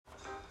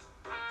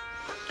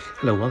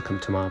Hello, welcome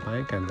to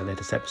Milebank and the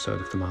latest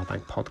episode of the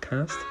Milebank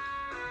podcast.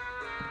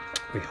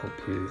 We hope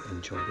you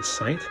enjoy the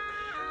site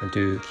and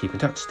do keep in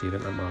touch,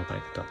 Stephen at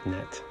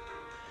milebank.net.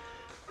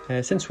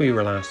 Since we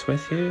were last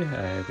with you,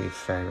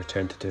 we've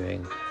returned to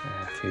doing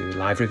a few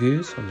live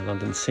reviews on the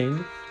London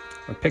scene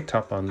and picked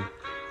up on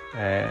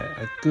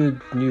a good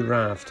new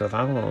raft of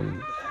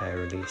Avalon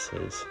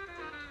releases.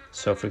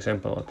 So, for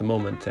example, at the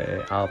moment,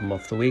 Album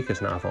of the Week is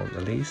an Avalon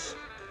release,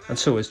 and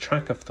so is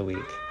Track of the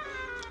Week.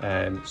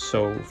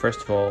 So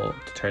first of all,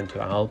 to turn to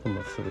Album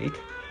of the Week,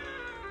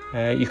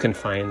 you can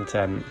find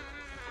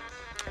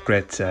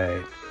great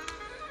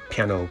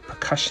piano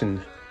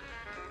percussion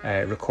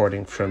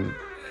recording from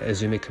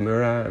Izumi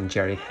Kimura and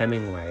Jerry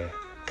Hemingway,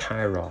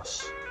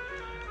 Kairos.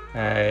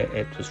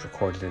 It was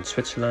recorded in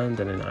Switzerland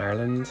and in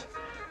Ireland,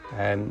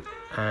 and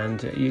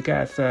you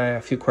get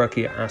a few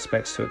quirky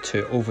aspects to it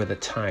too. Over the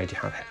Tide, you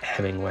have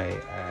Hemingway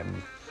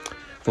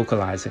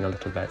vocalizing a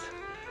little bit.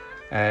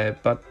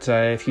 But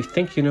if you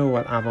think you know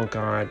what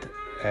avant-garde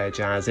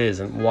jazz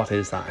is and what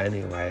is that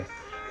anyway,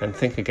 then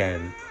think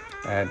again,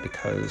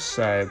 because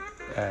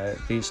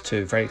these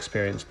two very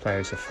experienced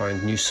players have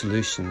found new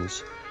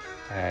solutions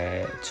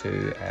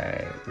to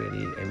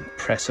really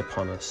impress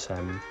upon us.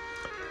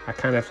 A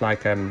kind of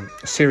like a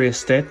serious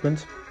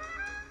statement,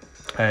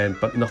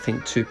 but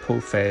nothing too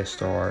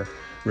po-faced or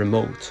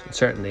remote. And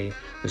certainly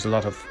there's a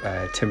lot of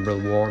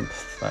timbral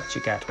warmth that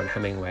you get when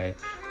Hemingway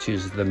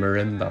chooses the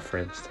marimba, for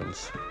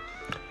instance.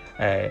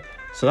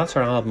 So that's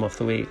our Album of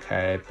the Week,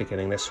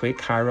 beginning this week,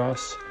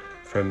 Kairos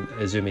from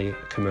Izumi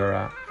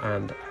Kimura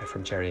and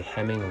from Jerry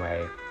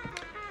Hemingway.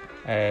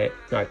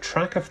 Now,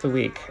 Track of the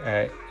Week,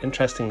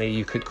 interestingly,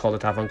 you could call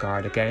it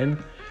avant-garde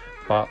again,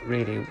 but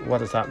really, what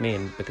does that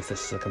mean? Because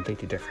this is a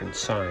completely different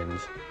sound,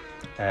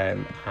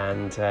 and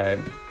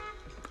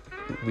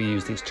we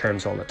use these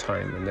terms all the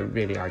time, and they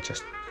really are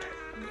just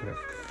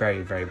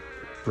very, very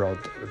broad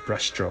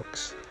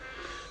brushstrokes.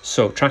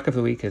 So, Track of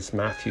the Week is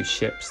Matthew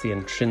Shipp's The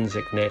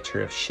Intrinsic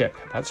Nature of Ship.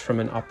 That's from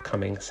an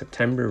upcoming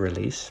September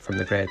release from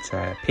the great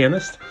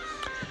pianist.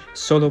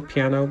 Solo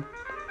piano.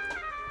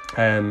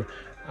 And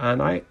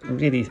I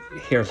really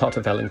hear a lot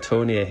of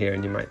Ellingtonia here,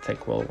 and you might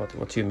think, well,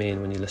 what do you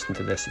mean when you listen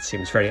to this? It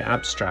seems very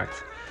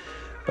abstract.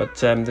 But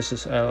this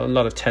is a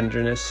lot of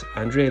tenderness,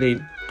 and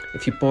really,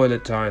 if you boil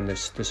it down,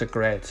 there's a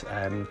great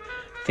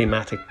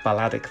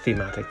balladic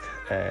thematic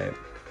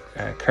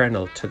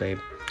kernel to the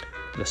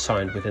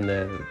sound within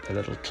the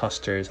little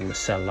clusters and the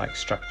cell-like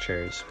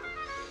structures.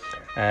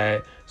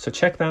 So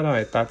check that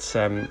out. That's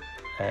The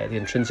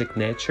Intrinsic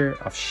Nature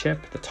of Ship,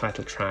 the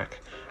title track,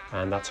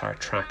 and that's our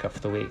Track of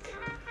the Week.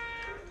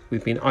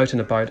 We've been out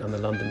and about on the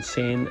London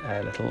scene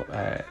a little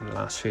in the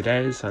last few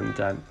days, and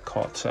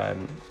caught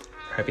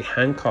Herbie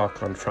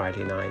Hancock on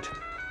Friday night,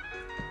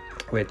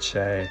 which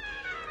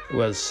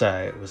was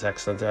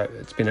excellent.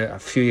 It's been a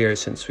few years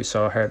since we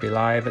saw Herbie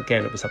live.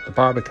 Again, it was at the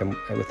Barbican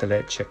with the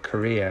late Chick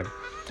Corea.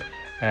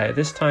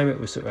 This time it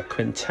was a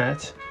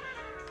quintet,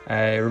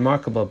 a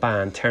remarkable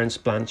band, Terence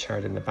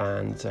Blanchard in the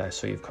band,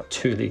 so you've got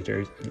two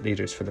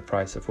leaders for the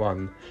price of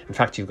one. In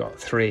fact, you've got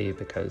three,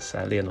 because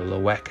Lionel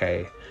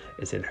Loweke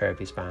is in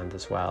Herbie's band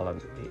as well,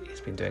 and he's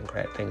been doing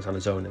great things on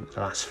his own in the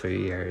last few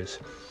years.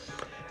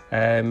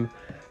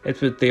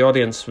 The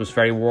audience was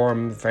very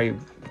warm, very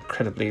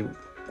incredibly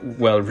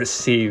well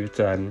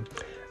received.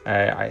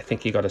 I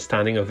think he got a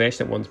standing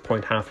ovation at one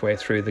point halfway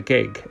through the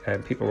gig,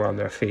 and people were on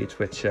their feet,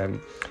 which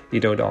you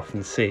don't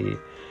often see.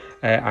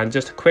 And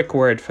just a quick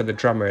word for the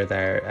drummer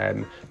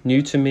there,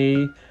 new to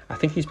me. I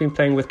think he's been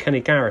playing with Kenny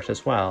Garrett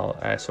as well,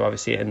 so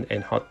obviously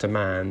in hot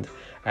demand.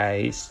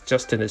 He's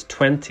just in his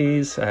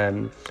 20s,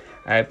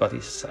 but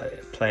he's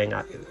playing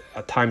at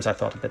times, I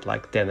thought, a bit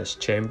like Dennis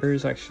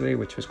Chambers, actually,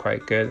 which was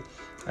quite good.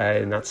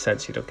 In that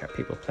sense, you don't get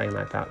people playing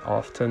like that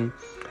often.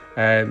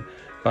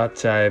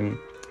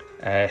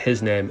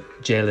 His name,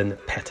 Jalen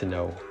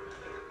Petineau,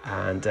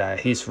 and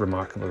he's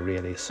remarkable,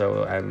 really.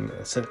 So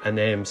it's a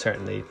name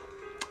certainly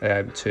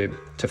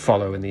to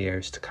follow in the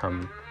years to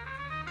come.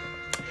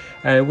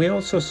 We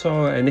also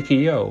saw Nicky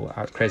Yo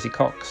at Crazy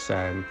Cox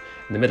in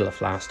the middle of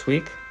last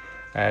week,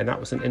 and that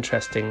was an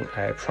interesting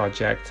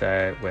project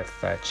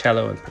with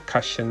cello and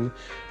percussion,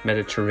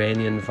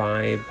 Mediterranean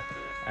vibe.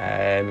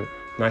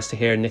 Nice to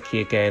hear Nicky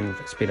again.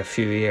 It's been a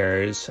few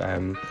years.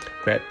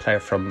 Great player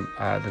from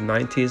the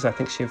 90s. I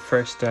think she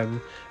first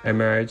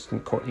emerged in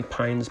Courtney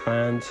Pine's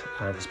band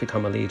and has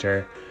become a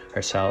leader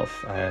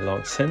herself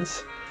long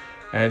since.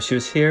 She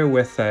was here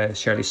with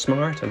Shirley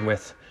Smart and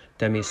with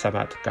Demi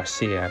Sabat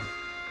Garcia,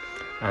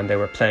 and they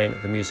were playing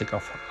the music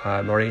of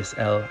Maurice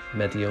El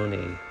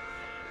Medioni,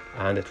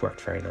 and it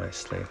worked very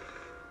nicely.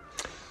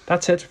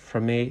 That's it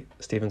from me,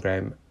 Stephen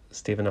Graham,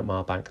 Stephen at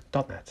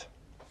milebank.net.